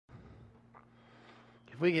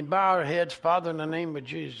We can bow our heads. Father, in the name of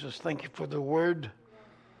Jesus, thank you for the word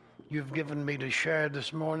you've given me to share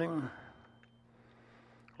this morning.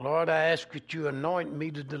 Lord, I ask that you anoint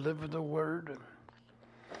me to deliver the word,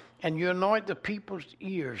 and you anoint the people's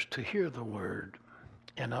ears to hear the word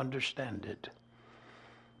and understand it.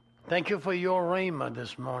 Thank you for your rhema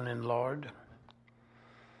this morning, Lord.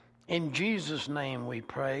 In Jesus' name we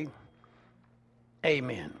pray.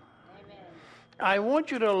 Amen. Amen. I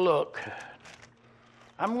want you to look.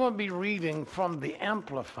 I'm going to be reading from the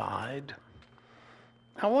Amplified.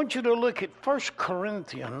 I want you to look at 1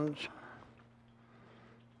 Corinthians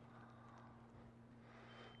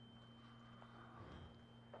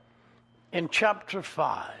in chapter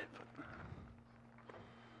 5.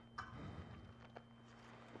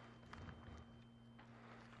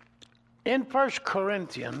 In 1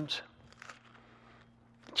 Corinthians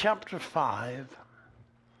chapter 5,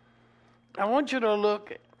 I want you to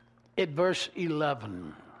look at verse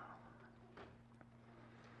 11.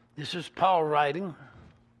 This is Paul writing.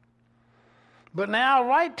 But now I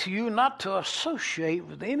write to you not to associate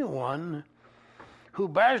with anyone who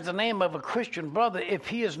bears the name of a Christian brother if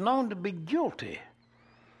he is known to be guilty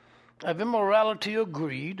of immorality or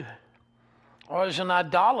greed, or as an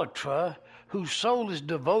idolater whose soul is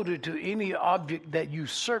devoted to any object that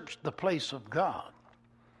usurps the place of God.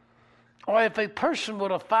 Or if a person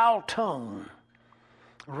with a foul tongue,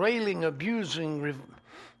 railing, abusing,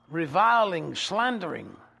 reviling,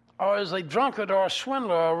 slandering, or as a drunkard or a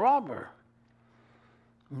swindler or a robber.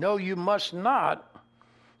 No, you must not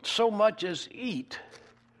so much as eat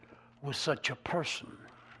with such a person.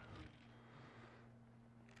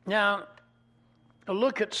 Now,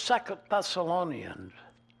 look at 2 Thessalonians.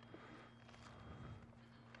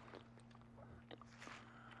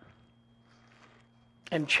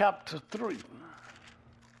 In chapter 3.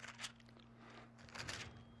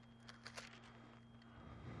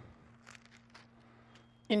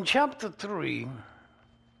 In chapter 3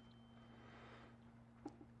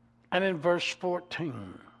 and in verse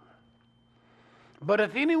 14. But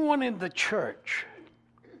if anyone in the church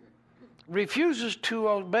refuses to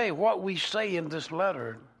obey what we say in this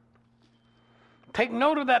letter, take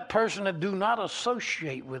note of that person and do not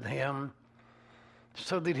associate with him,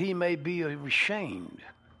 so that he may be ashamed.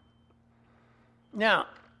 Now,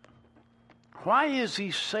 why is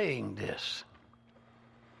he saying this?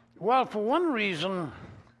 Well, for one reason,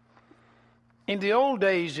 in the old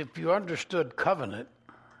days, if you understood covenant,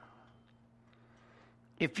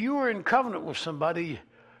 if you were in covenant with somebody,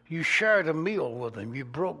 you shared a meal with them, you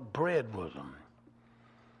broke bread with them.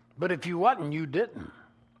 But if you wasn't, you didn't.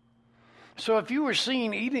 So if you were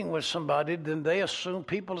seen eating with somebody, then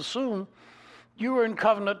people assume you were in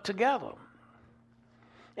covenant together.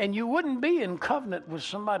 And you wouldn't be in covenant with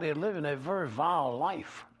somebody living a very vile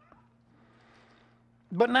life.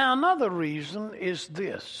 But now another reason is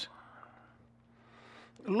this.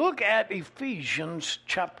 Look at Ephesians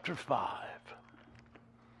chapter 5.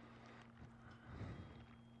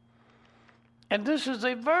 And this is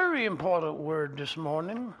a very important word this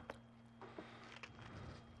morning,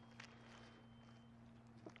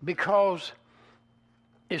 because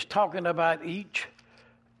it's talking about each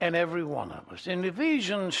and every one of us. In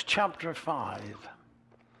Ephesians chapter 5,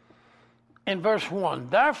 in verse 1,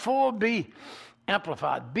 therefore be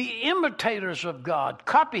amplified, be imitators of God,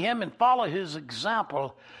 copy him and follow his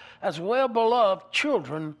example, as well-beloved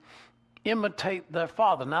children imitate their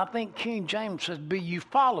father. Now I think King James says, be you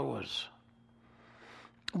followers.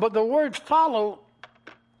 But the word follow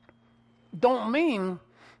don't mean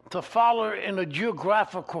to follow in a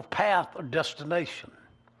geographical path or destination.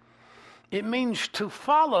 It means to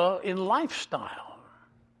follow in lifestyle.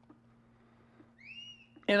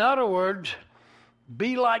 In other words,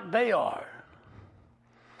 be like they are.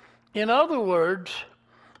 In other words,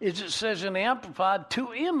 as it says in the Amplified,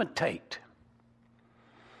 to imitate.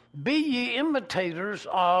 Be ye imitators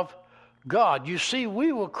of God. You see,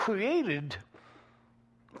 we were created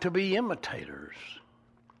to be imitators.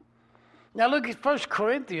 Now look at 1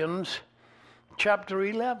 Corinthians chapter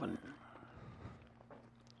 11.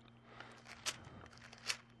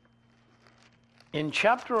 In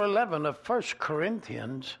chapter 11 of 1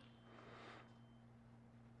 Corinthians,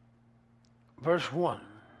 verse 1.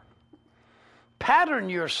 Pattern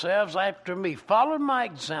yourselves after me. Follow my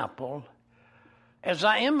example as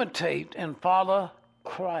I imitate and follow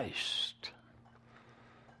Christ.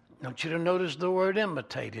 I want you to notice the word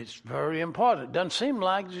imitate. It's very important. It doesn't seem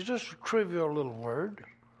like it's just a trivial little word.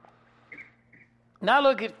 Now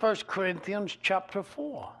look at 1 Corinthians chapter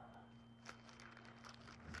 4.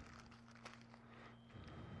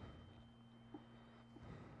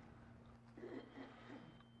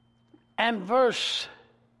 And verse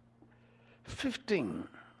 15.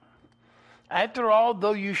 After all,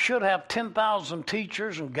 though you should have 10,000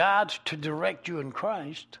 teachers and guides to direct you in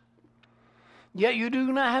Christ, yet you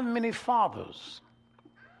do not have many fathers.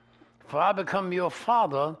 For I become your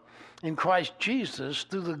father in Christ Jesus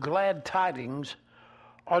through the glad tidings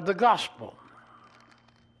or the gospel.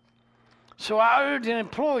 So I urge and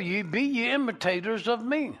implore you, be ye imitators of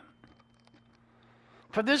me.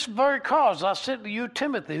 For this very cause I sent to you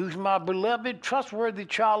Timothy, who's my beloved, trustworthy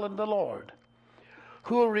child in the Lord,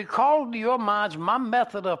 who will recall to your minds my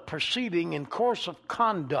method of proceeding and course of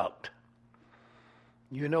conduct.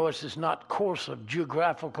 You notice it's not course of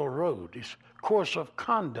geographical road, it's course of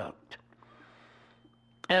conduct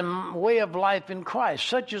and way of life in Christ,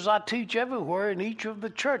 such as I teach everywhere in each of the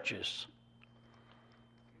churches.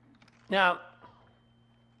 Now,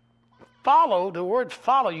 follow, the word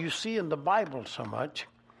follow you see in the Bible so much,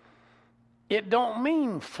 it don't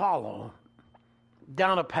mean follow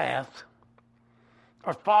down a path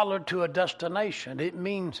or follow to a destination. It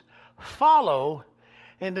means follow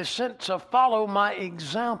in the sense of follow my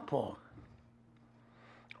example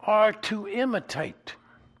or to imitate.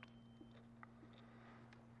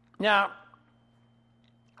 Now,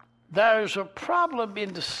 there's a problem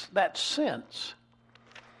in that sense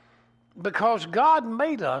because God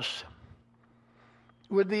made us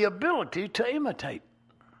with the ability to imitate.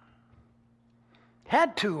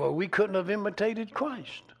 Had to, or we couldn't have imitated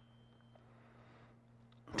Christ.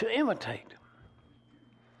 To imitate.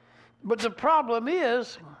 But the problem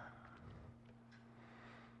is,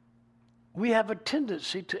 we have a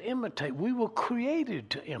tendency to imitate. We were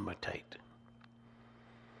created to imitate.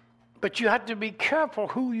 But you have to be careful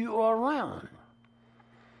who you are around.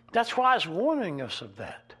 That's why it's warning us of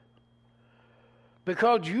that.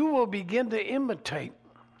 Because you will begin to imitate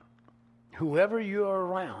whoever you are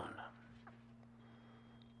around.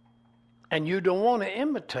 And you don't want to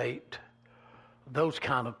imitate those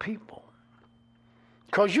kind of people.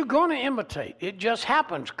 Because you're going to imitate. It just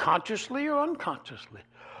happens consciously or unconsciously.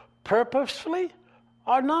 Purposefully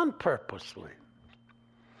or non-purposely.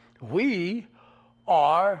 We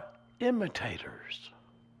are imitators.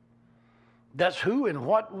 That's who and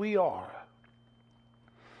what we are.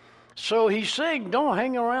 So he's saying don't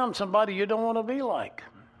hang around somebody you don't want to be like.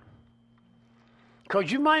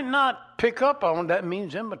 Because you might not pick up on that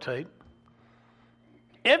means imitate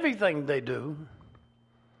everything they do,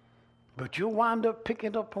 but you'll wind up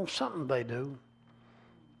picking up on something they do.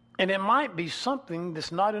 And it might be something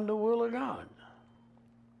that's not in the will of God.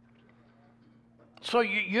 So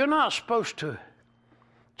you're not supposed to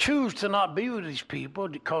choose to not be with these people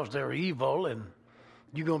because they're evil and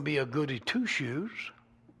you're going to be a goody two-shoes.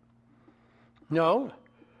 No,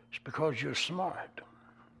 it's because you're smart.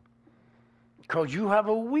 Because you have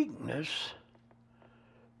a weakness,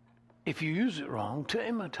 if you use it wrong, to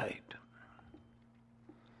imitate.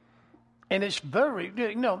 And it's very,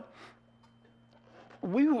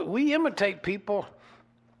 we imitate people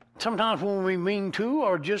sometimes when we mean to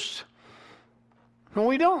or just when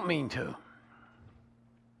we don't mean to.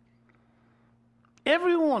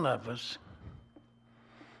 Every one of us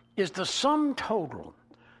is the sum total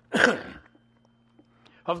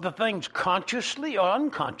of the things consciously or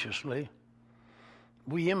unconsciously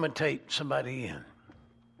we imitate somebody in.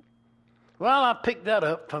 Well, I picked that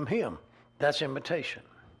up from him. That's imitation.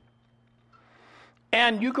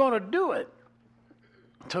 And you're going to do it.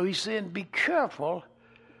 So he's saying, be careful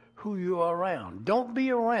who you are around. Don't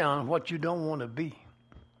be around what you don't want to be.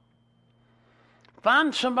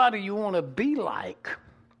 Find somebody you want to be like.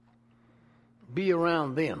 Be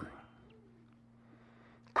around them.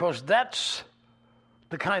 Because that's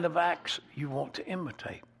the kind of acts you want to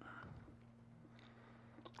imitate.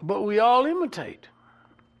 But we all imitate.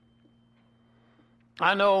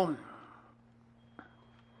 I know,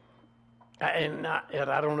 and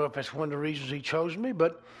I don't know if that's one of the reasons he chose me,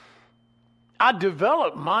 but I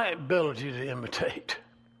developed my ability to imitate.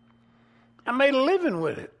 I made a living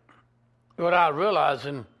with it without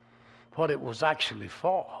realizing what it was actually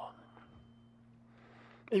for.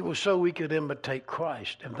 It was so we could imitate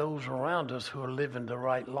Christ and those around us who are living the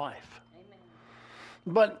right life. Amen.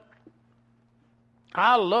 But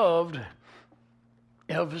I loved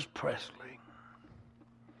Elvis Presley.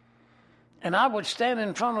 And I would stand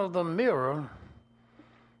in front of the mirror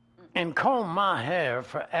and comb my hair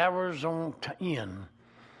for hours on end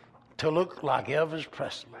to look like Elvis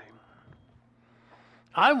Presley.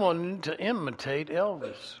 I wanted to imitate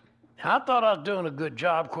Elvis. I thought I was doing a good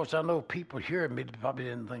job. Of course, I know people hearing me probably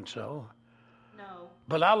didn't think so. No.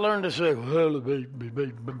 But I learned to say, well,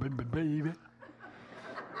 baby.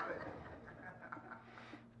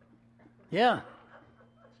 Yeah.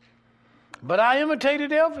 But I imitated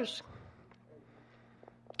Elvis.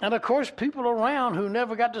 And of course, people around who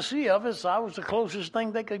never got to see Elvis, I was the closest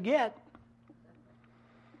thing they could get.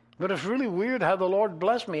 But it's really weird how the Lord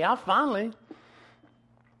blessed me. I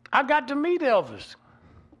got to meet Elvis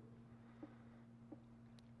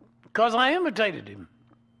because I imitated him.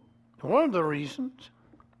 One of the reasons.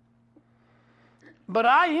 But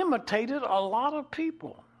I imitated a lot of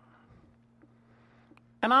people.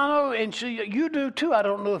 And I know, and see, you do too. I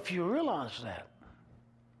don't know if you realize that.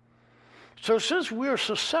 So since we're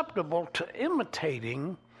susceptible to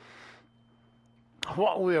imitating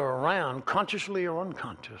what we're around, consciously or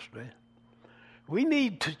unconsciously, we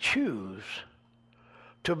need to choose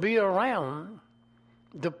to be around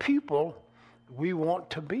the people we want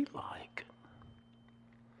to be like.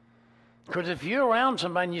 Because if you're around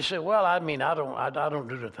somebody and you say, well, I don't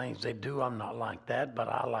do the things they do, I'm not like that, but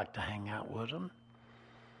I like to hang out with them.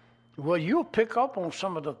 Well, you'll pick up on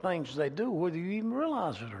some of the things they do, whether you even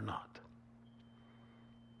realize it or not.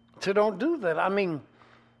 So don't do that.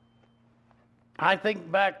 I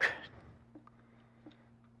think back,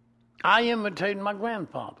 I imitated my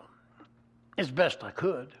grandfather as best I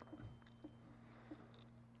could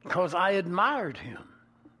because I admired him.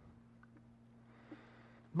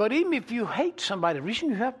 But even if you hate somebody, the reason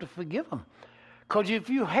you have to forgive them, because if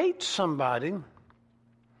you hate somebody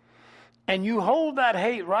and you hold that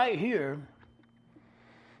hate right here,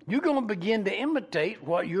 you're going to begin to imitate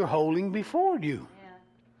what you're holding before you. Yeah.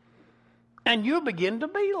 And you'll begin to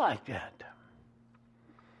be like that.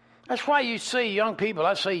 That's why you see young people,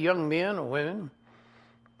 I say young men or women,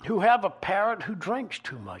 who have a parent who drinks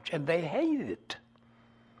too much, and they hate it.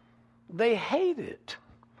 They hate it.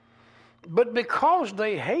 But because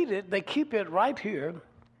they hate it, they keep it right here,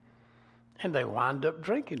 and they wind up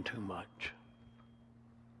drinking too much.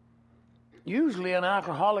 Usually an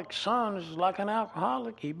alcoholic's son is like an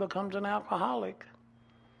alcoholic. He becomes an alcoholic.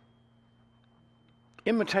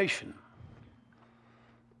 Imitation.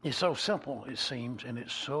 It's so simple, it seems, and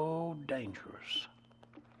it's so dangerous.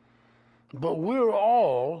 But we're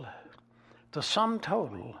all the sum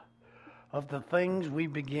total of the things we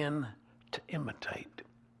begin to imitate,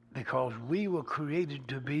 because we were created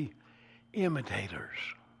to be imitators.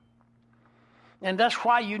 And that's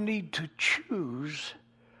why you need to choose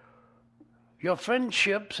your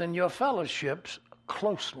friendships and your fellowships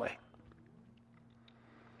closely.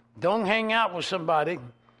 Don't hang out with somebody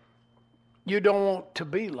you don't want to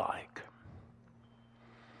be like.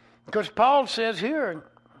 Because Paul says here,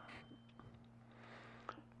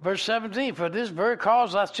 verse 17, for this very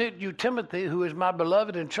cause I sent you Timothy, who is my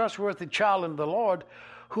beloved and trustworthy child in the Lord,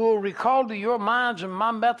 who will recall to your minds and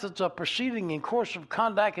my methods of proceeding in course of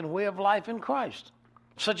conduct and way of life in Christ,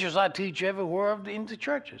 such as I teach everywhere in the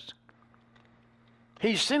churches.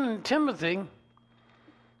 He's sending Timothy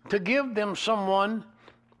to give them someone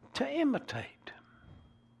to imitate.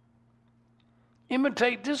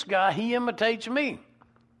 Imitate this guy, he imitates me.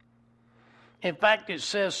 In fact, it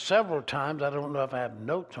says several times, I don't know if I have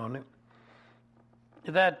notes on it,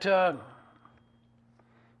 that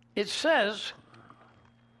it says,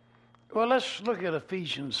 well, let's look at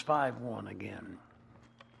Ephesians 5:1 again.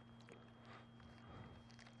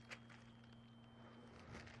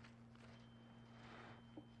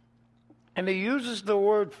 And he uses the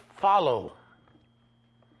word follow.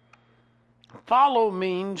 Follow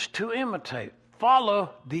means to imitate. Follow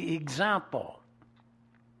the example.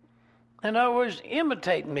 In other words,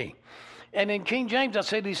 imitate me. And in King James,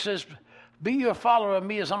 he says, be your follower of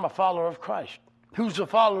me as I'm a follower of Christ, who's a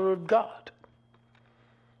follower of God.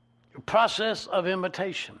 A process of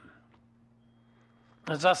imitation.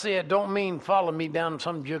 As I say, it don't mean follow me down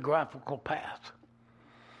some geographical path.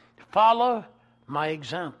 Follow my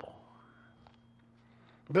example.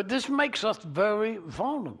 But this makes us very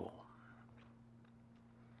vulnerable.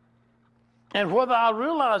 And whether I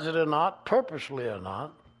realize it or not, purposely or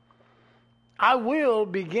not, I will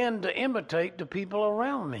begin to imitate the people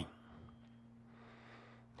around me.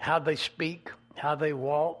 How they speak, how they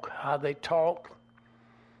walk, how they talk,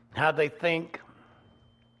 how they think,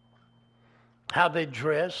 how they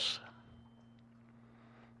dress.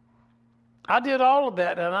 I did all of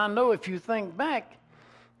that, and I know if you think back,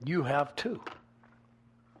 you have too.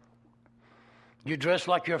 You dress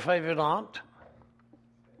like your favorite aunt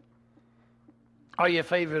or your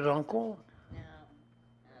favorite uncle.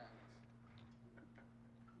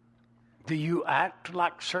 Do you act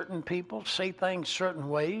like certain people, say things certain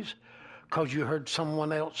ways because you heard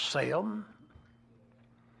someone else say them?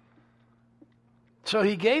 So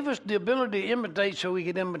he gave us the ability to imitate so we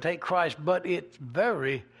could imitate Christ, but it's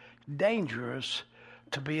very dangerous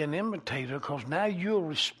to be an imitator because now you're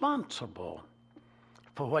responsible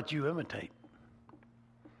for what you imitate.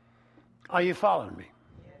 Are you following me?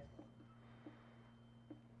 Yes.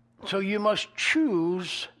 So you must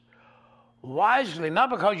choose wisely, not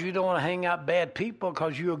because you don't want to hang out bad people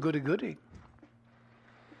because you're a goody-goody,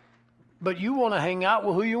 but you want to hang out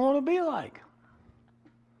with who you want to be like,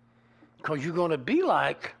 because you're going to be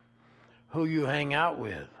like who you hang out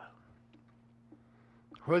with,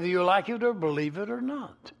 whether you like it or believe it or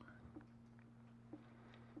not.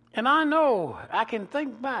 And I know, I can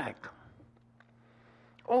think back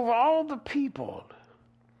over all the people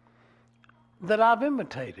that I've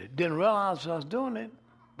imitated. Didn't realize I was doing it,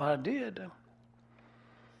 but I did.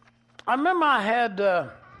 I remember I had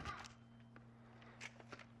a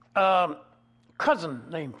cousin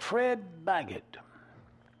named Fred Baggett.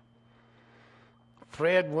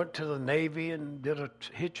 Fred went to the Navy and did a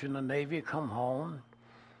hitch in the Navy, come home.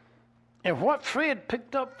 And what Fred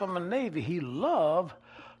picked up from the Navy, he loved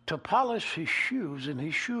to polish his shoes, and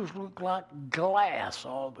his shoes looked like glass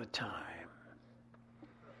all the time.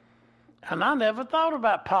 And I never thought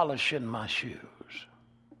about polishing my shoes.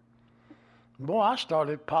 Boy, I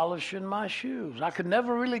started polishing my shoes. I could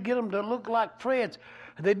never really get them to look like Fred's.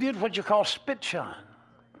 They did what you call spit shine.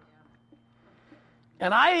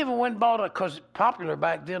 And I even went and bought because popular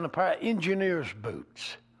back then, a pair of engineer's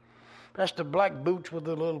boots. That's the black boots with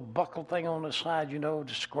the little buckle thing on the side, you know,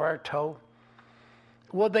 the square toe.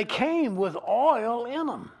 Well, they came with oil in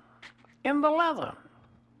them, in the leather.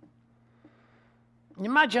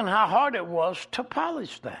 Imagine how hard it was to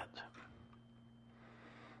polish that.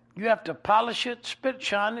 You have to polish it, spit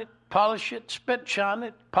shine it, polish it, spit shine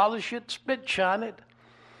it, polish it, spit shine it,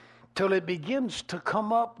 till it begins to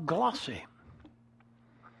come up glossy.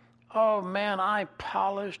 Oh man, I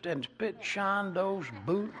polished and spit shined those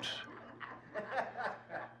boots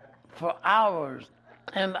for hours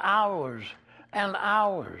and hours and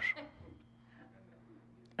hours.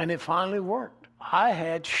 And it finally worked. I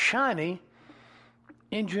had shiny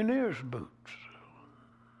engineer's boots.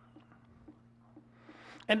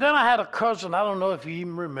 And then I had a cousin, I don't know if you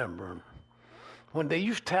even remember him, when they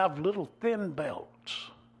used to have little thin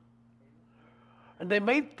belts. And they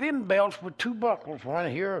made thin belts with two buckles, one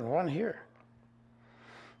here and one here.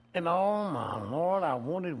 And oh my Lord, I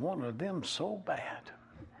wanted one of them so bad.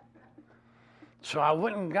 So I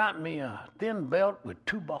went and got me a thin belt with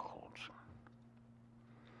two buckles.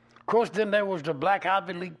 Of course, then there was the black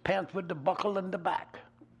Ivy League pants with the buckle in the back.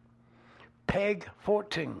 Peg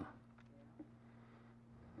 14.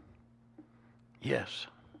 Yes,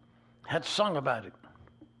 had sung about it.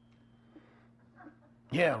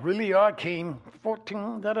 Yeah, really are king.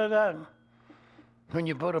 14, da-da-da. When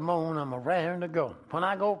you put them on, I'm raring to go. When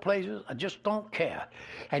I go places, I just don't care.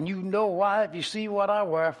 And you know why, if you see what I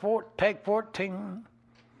wear, peg 14.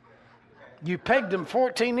 You pegged them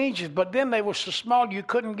 14 inches, but then they were so small you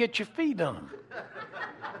couldn't get your feet on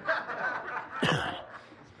them.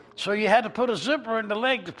 So you had to put a zipper in the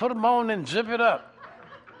leg to put them on and zip it up.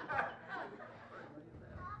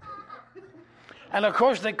 And of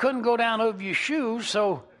course, they couldn't go down over your shoes,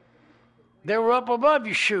 so they were up above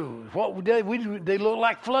your shoes. What would they do? They looked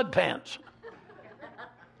like flood pants.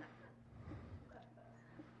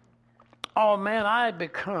 Oh man, I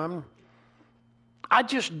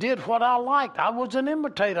just did what I liked. I was an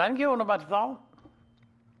imitator. I didn't care what nobody thought.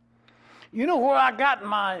 You know where I got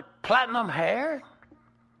my platinum hair?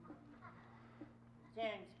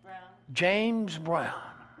 James Brown.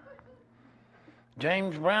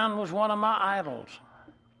 James Brown was one of my idols.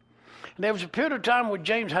 And there was a period of time where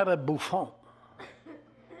James had a bouffant,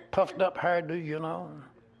 puffed up hairdo, you know.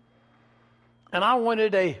 And I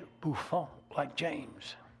wanted a bouffant like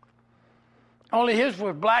James. Only his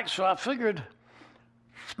was black, so I figured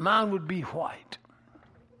mine would be white.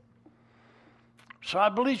 So I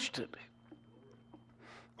bleached it,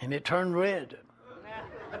 and it turned red.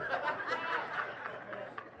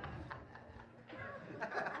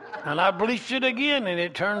 And I bleached it again, and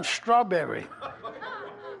it turned strawberry.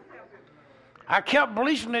 I kept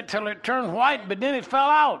bleaching it till it turned white, but then it fell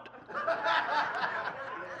out.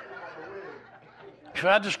 So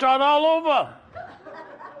I had to start all over.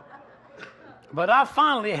 But I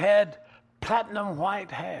finally had platinum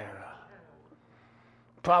white hair.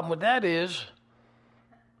 Problem with that is,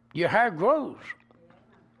 your hair grows,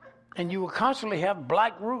 and you will constantly have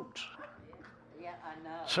black roots.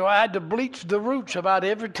 So I had to bleach the roots about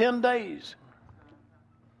every 10 days.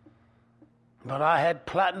 But I had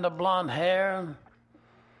platinum blonde hair,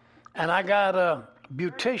 and I got a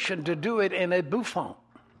beautician to do it in a bouffant.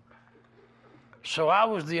 So I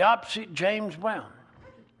was the opposite James Brown.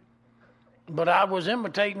 But I was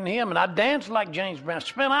imitating him, and I danced like James Brown,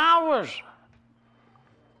 spent hours.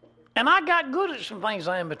 And I got good at some things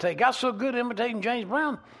I imitate. Got so good at imitating James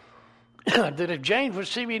Brown, that if James would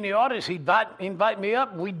see me in the audience, he'd invite me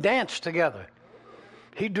up and we'd dance together.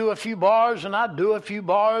 He'd do a few bars and I'd do a few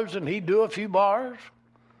bars and he'd do a few bars.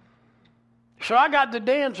 So I got to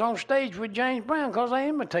dance on stage with James Brown because I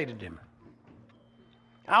imitated him.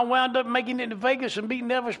 I wound up making it to Vegas and beating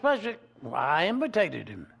Elvis Presley. Well, I imitated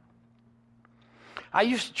him. I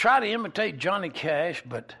used to try to imitate Johnny Cash,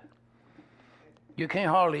 but you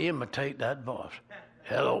can't hardly imitate that voice.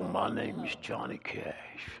 Hello, my name is Johnny Cash.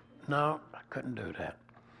 No, I couldn't do that.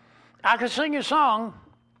 I could sing a song,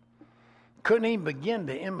 couldn't even begin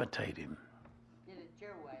to imitate him. Did it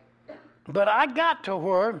your way. But I got to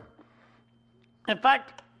where, in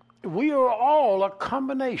fact, we are all a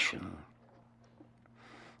combination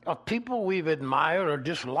of people we've admired or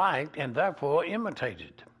disliked and therefore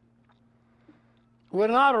imitated. We're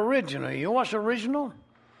not original. You know what's original?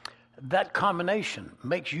 That combination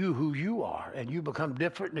makes you who you are, and you become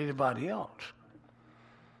different than anybody else.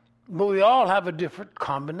 But we all have a different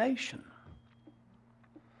combination.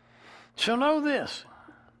 So know this.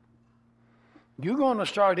 You're going to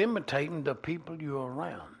start imitating the people you're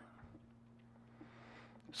around.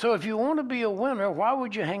 So if you want to be a winner, why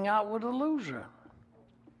would you hang out with a loser?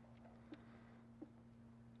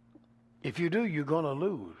 If you do, you're going to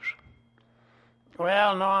lose.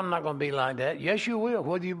 Well, no, I'm not going to be like that. Yes, you will,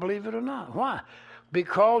 whether you believe it or not. Why?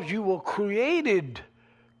 Because you were created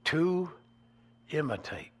to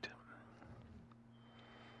imitate.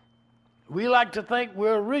 We like to think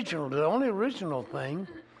we're original. The only original thing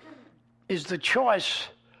is the choice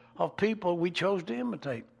of people we chose to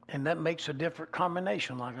imitate. And that makes a different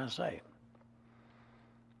combination, like I say.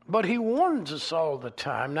 But he warns us all the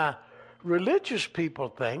time. Now, religious people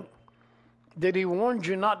think that he warns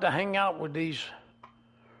you not to hang out with these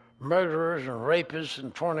murderers and rapists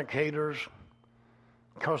and fornicators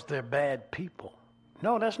because they're bad people.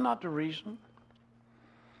 No, that's not the reason.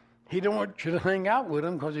 He don't want you to hang out with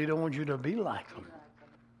them because he don't want you to be like them.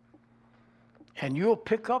 And you'll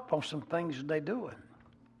pick up on some things that they're doing.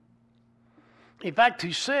 In fact,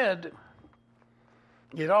 he said,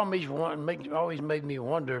 it always made me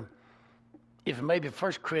wonder if maybe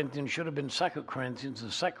 1 Corinthians should have been 2 Corinthians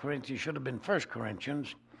and 2 Corinthians should have been 1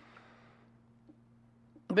 Corinthians.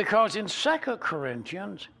 Because in 2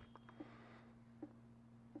 Corinthians,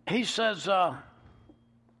 he says to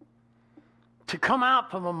come out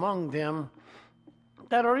from among them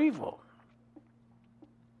that are evil.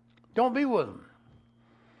 Don't be with them.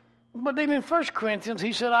 But then in 1 Corinthians,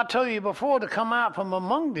 he said, I told you before to come out from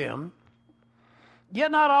among them,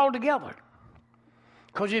 yet not altogether.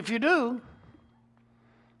 Because if you do,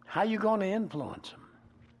 how are you going to influence them?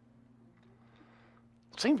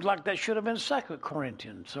 Seems like that should have been 2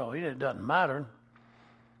 Corinthians, so it doesn't matter.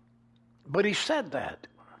 But he said that.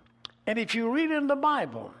 And if you read in the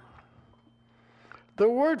Bible, the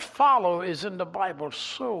word follow is in the Bible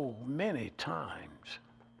so many times.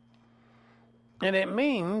 And it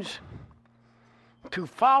means to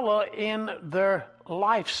follow in their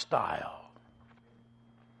lifestyle.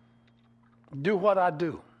 Do what I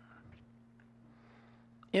do.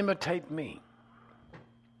 Imitate me.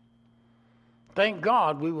 Thank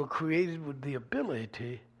God we were created with the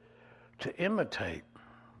ability to imitate.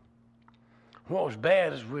 What was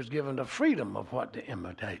bad is we was given the freedom of what to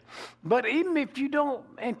imitate. But even if you don't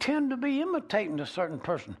intend to be imitating a certain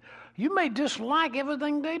person, you may dislike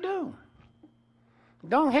everything they do.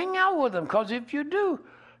 Don't hang out with them, because if you do,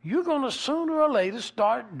 you're going to sooner or later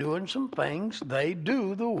start doing some things they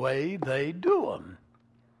do the way they do them.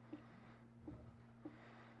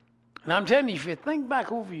 And I'm telling you, if you think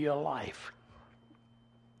back over your life,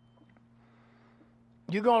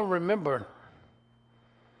 you're going to remember,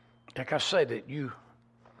 like I said, that you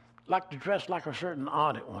like to dress like a certain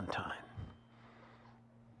aunt at one time.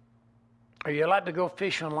 Or you like to go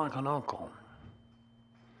fishing like an uncle.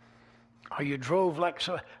 Or you drove like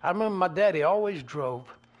so. I remember my daddy always drove,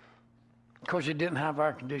 because he didn't have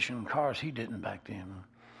air-conditioning cars. He didn't back then.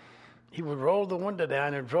 He would roll the window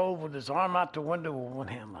down and drove with his arm out the window with one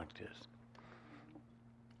hand like this.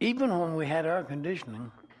 Even when we had air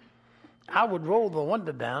conditioning, I would roll the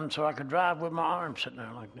window down so I could drive with my arm sitting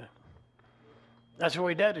there like that. That's the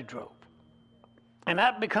way Daddy drove. And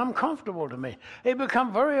that become comfortable to me. It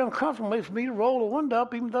become very uncomfortable for me to roll the window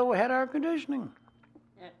up even though we had air conditioning.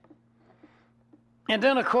 And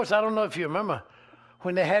then, of course, I don't know if you remember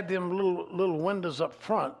when they had them little windows up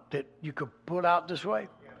front that you could put out this way.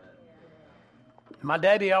 My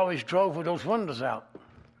daddy always drove with those windows out.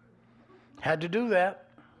 Had to do that.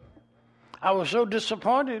 I was so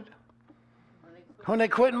disappointed when they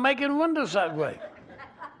quit making windows that way.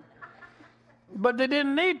 But they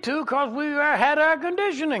didn't need to, because we had air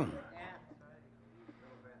conditioning.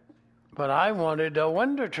 But I wanted a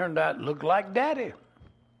window turned out to look like Daddy.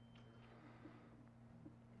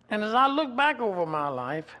 And as I look back over my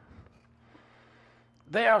life,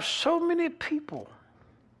 there are so many people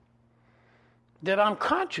that I'm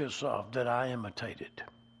conscious of that I imitated,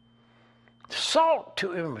 sought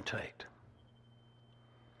to imitate,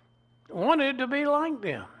 wanted to be like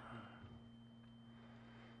them.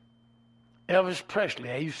 Elvis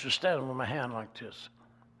Presley, I used to stand with my hand like this,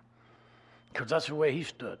 because that's the way he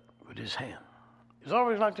stood, with his hand. It's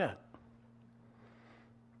always like that.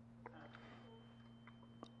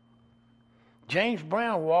 James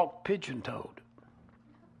Brown walked pigeon-toed.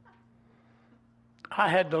 I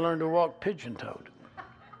had to learn to walk pigeon-toed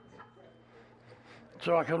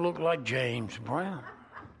so I could look like James Brown.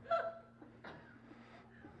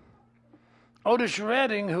 Otis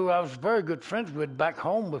Redding, who I was very good friends with back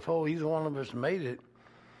home before either one of us made it,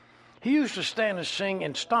 he used to stand and sing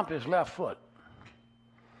and stomp his left foot.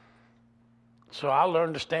 So I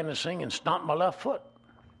learned to stand and sing and stomp my left foot.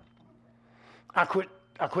 I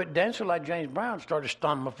quit dancing like James Brown, started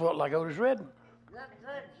stomping my foot like Otis Redding. You look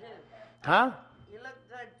good, too. Huh? You look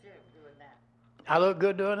good, too, doing that. I look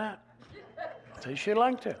good doing that? See, she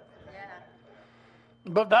liked it. Yeah.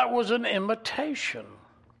 But that was an imitation.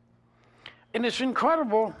 And it's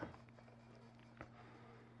incredible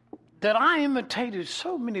that I imitated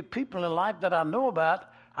so many people in life that I know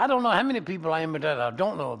about. I don't know how many people I imitated I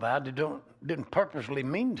don't know about, didn't purposely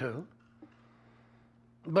mean to.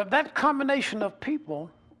 But that combination of people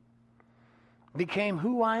became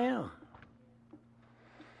who I am.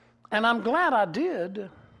 And I'm glad I did,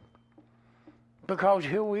 because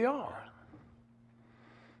here we are.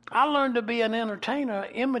 I learned to be an entertainer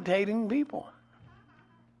imitating people,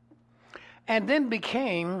 and then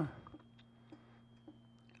became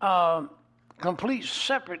a complete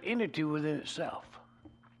separate entity within itself.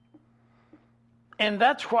 And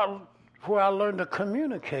that's where I learned to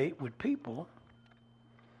communicate with people.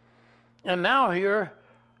 And now here,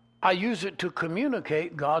 I use it to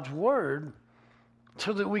communicate God's Word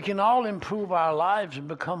so that we can all improve our lives and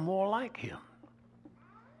become more like Him.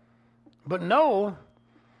 But know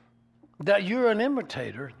that you're an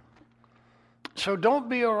imitator, so don't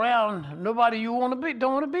be around nobody you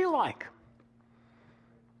don't want to be like.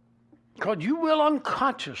 Because you will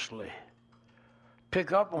unconsciously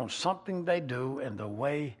pick up on something they do and the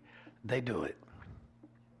way they do it,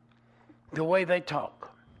 the way they talk.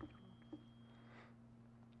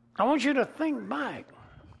 I want you to think back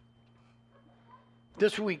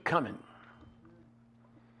this week coming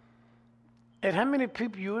at how many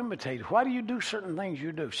people you imitate. Why do you do certain things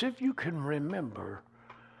you do? See if you can remember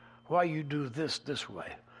why you do this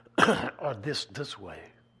way or this way.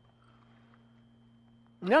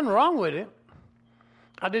 Nothing wrong with it.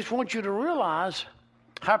 I just want you to realize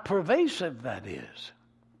how pervasive that is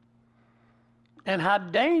and how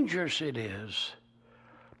dangerous it is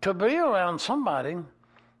to be around somebody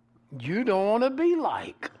you don't want to be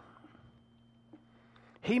like.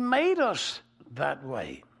 He made us that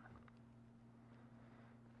way.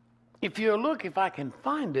 If you look, if I can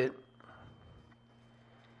find it,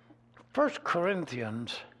 1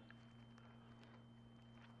 Corinthians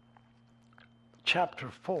chapter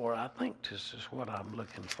 4, I think this is what I'm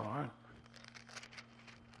looking for.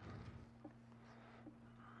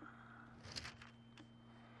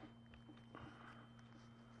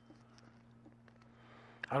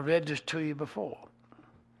 I read this to you before.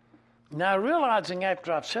 Now, realizing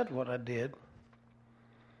after I've said what I did,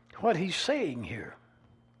 what he's saying here.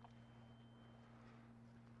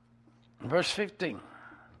 Verse 15.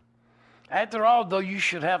 After all, though you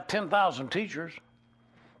should have 10,000 teachers,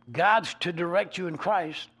 guides to direct you in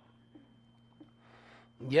Christ,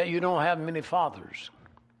 yet you don't have many fathers.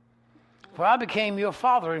 For I became your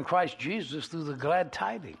father in Christ Jesus through the glad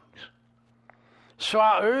tidings. So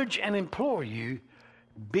I urge and implore you,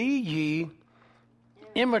 be ye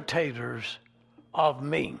imitators of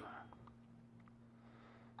me.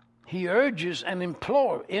 He urges and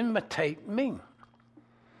implores, imitate me.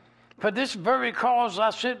 For this very cause I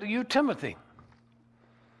said to you, Timothy.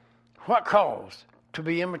 What cause? To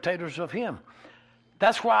be imitators of him.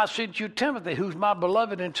 That's why I sent you Timothy, who's my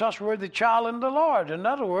beloved and trustworthy child in the Lord. In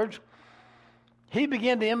other words, he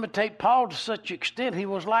began to imitate Paul to such extent he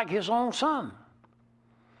was like his own son,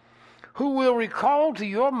 who will recall to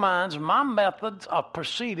your minds my methods of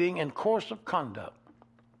proceeding and course of conduct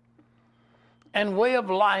and way of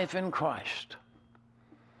life in Christ,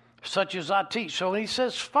 such as I teach. So when he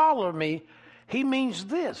says, follow me, he means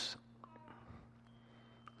this,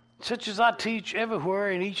 such as I teach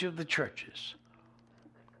everywhere in each of the churches.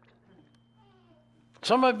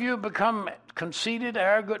 Some of you become conceited,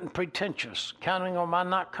 arrogant, and pretentious, counting on my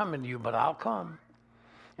not coming to you, but I'll come.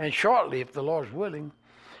 And shortly, if the Lord's willing.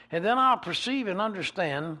 And then I'll perceive and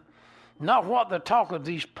understand not what the talk of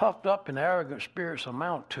these puffed up and arrogant spirits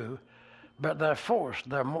amount to, but their force,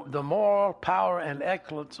 the moral power and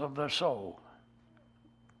excellence of their soul.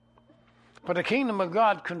 For the kingdom of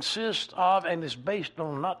God consists of and is based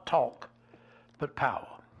on not talk, but power.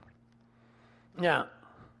 Now,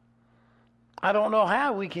 I don't know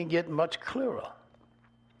how we can get much clearer.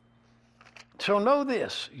 So know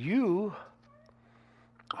this, you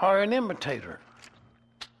are an imitator.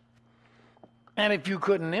 And if you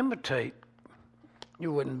couldn't imitate,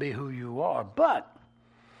 you wouldn't be who you are. But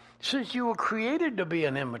since you were created to be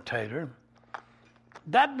an imitator,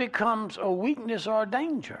 that becomes a weakness or a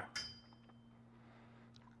danger.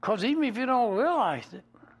 Because even if you don't realize it,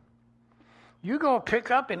 you're going to pick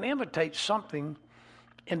up and imitate something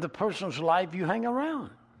in the person's life you hang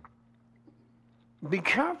around. Be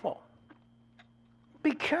careful.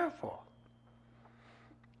 Be careful.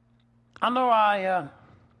 I know I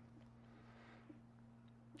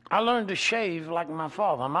learned to shave like my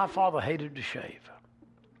father. My father hated to shave.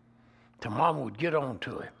 So Mom would get on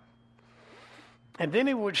to him. And then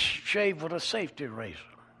he would shave with a safety razor.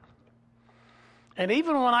 And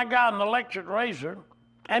even when I got an electric razor,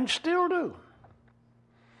 and still do,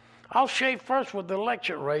 I'll shave first with the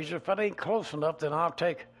electric razor. If it ain't close enough, then I'll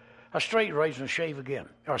take a straight razor and shave again,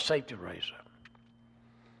 or a safety razor.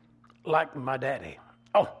 Like my daddy.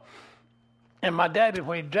 Oh, and my daddy,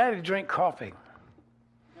 when daddy drank coffee,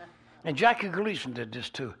 and Jackie Gleason did this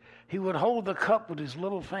too, he would hold the cup with his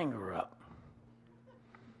little finger up.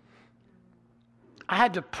 I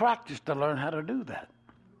had to practice to learn how to do that.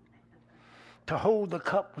 To hold the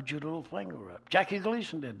cup with your little finger up. Jackie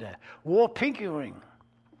Gleason did that. Wore a pinky ring.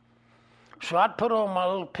 So I'd put on my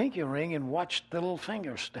little pinky ring and watch the little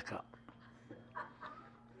finger stick up.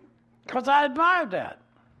 Because I admired that.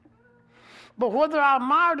 But whether I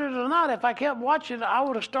admired it or not, if I kept watching it, I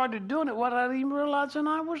would have started doing it without even realizing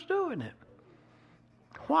I was doing it.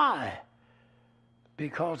 Why?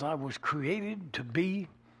 Because I was created to be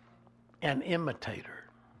an imitator.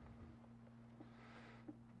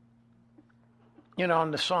 You know,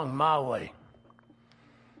 in the song My Way,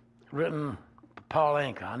 written by Paul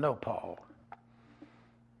Anka. I know Paul.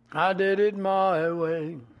 I did it my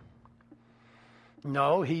way.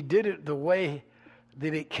 No, he did it the way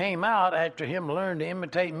that it came out after him learning to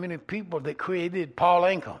imitate many people that created Paul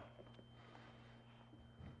Anka.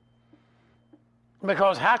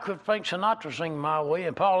 Because how could Frank Sinatra sing My Way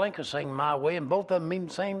and Paul Anka sing My Way and both of them mean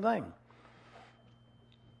the same thing?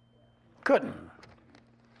 Couldn't.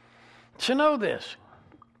 So know this.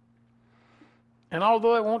 And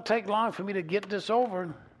although it won't take long for me to get this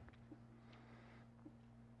over,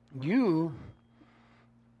 you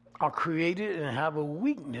are created and have a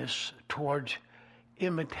weakness towards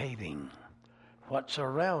imitating what's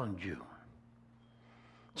around you.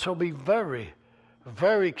 So be very,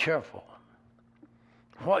 very careful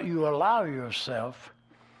what you allow yourself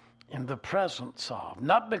in the presence of.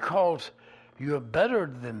 Not because you're better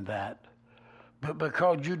than that, but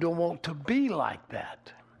because you don't want to be like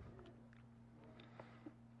that.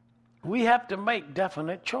 We have to make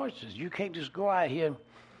definite choices. You can't just go out here.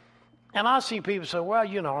 And I see people say, well,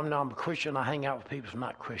 you know, I'm a Christian. I hang out with people who's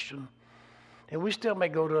not Christian. And we still may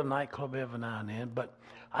go to a nightclub every now and then, but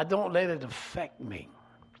I don't let it affect me.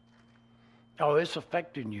 Oh, it's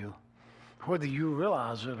affecting you, whether you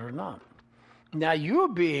realize it or not. Now, you're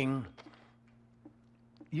being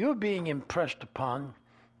impressed upon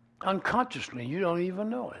unconsciously. You don't even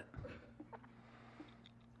know it.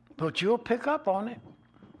 But you'll pick up on it.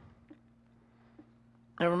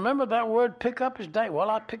 And remember that word pick up is dangerous.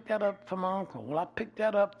 Well, I picked that up from my uncle. Well, I picked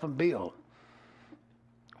that up from Bill.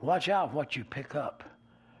 Watch out what you pick up.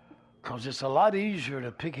 Because it's a lot easier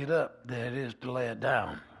to pick it up than it is to lay it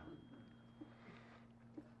down.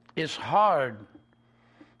 It's hard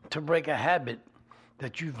to break a habit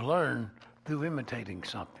that you've learned through imitating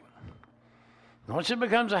something. Once it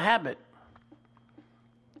becomes a habit,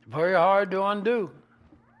 it's very hard to undo.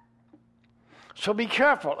 So be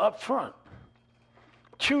careful up front.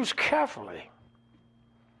 Choose carefully.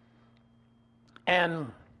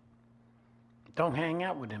 And don't hang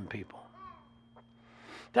out with them people.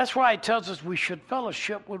 That's why it tells us we should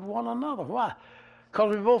fellowship with one another. Why?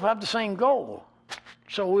 Because we both have the same goal.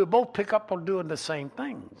 So we'll both pick up on doing the same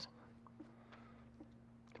things.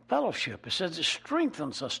 Fellowship. It says it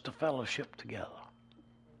strengthens us to fellowship together.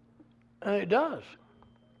 And it does.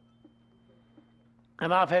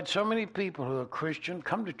 And I've had so many people who are Christian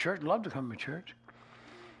come to church, love to come to church,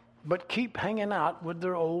 but keep hanging out with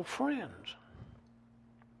their old friends.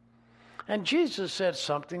 And Jesus said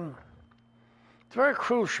something very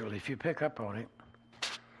crucial if you pick up on it.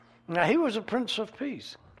 Now, he was a Prince of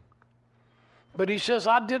Peace. But he says,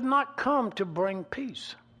 I did not come to bring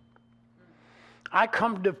peace. I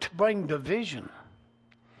come to bring division.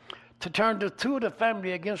 To turn the two of the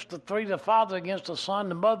family against the three, the father against the son,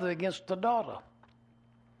 the mother against the daughter.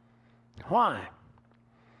 Why?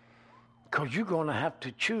 Because you're going to have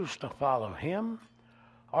to choose to follow him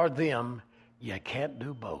or them. You can't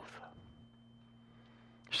do both.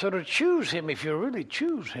 So to choose him, if you really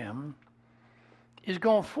choose him, is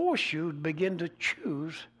going to force you to begin to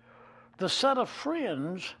choose the set of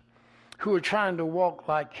friends who are trying to walk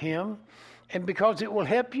like him, and because it will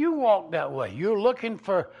help you walk that way. You're looking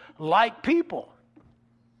for like people.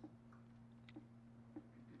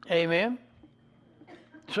 Amen?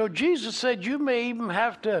 So Jesus said you may even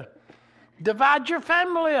have to divide your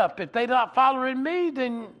family up. If they're not following me,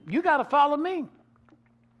 then you got to follow me.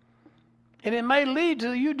 And it may lead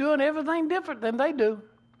to you doing everything different than they do.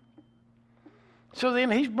 So then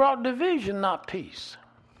he's brought division, not peace.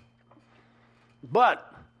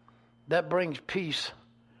 But that brings peace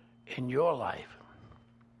in your life.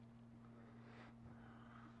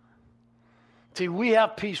 See, we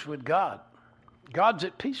have peace with God. God's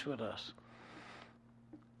at peace with us.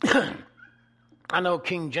 I know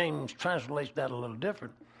King James translates that a little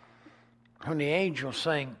different. When the angel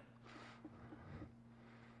saying,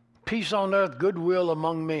 peace on earth, goodwill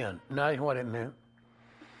among men. That's what it meant.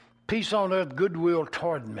 Peace on earth, goodwill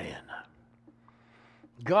toward men.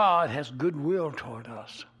 God has goodwill toward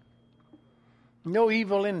us. No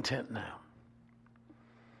evil intent now.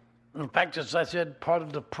 In fact, as I said, part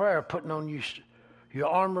of the prayer, putting on your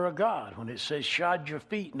armor of God, when it says, shod your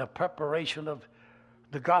feet in the preparation of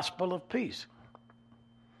the gospel of peace.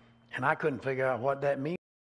 And I couldn't figure out what that means.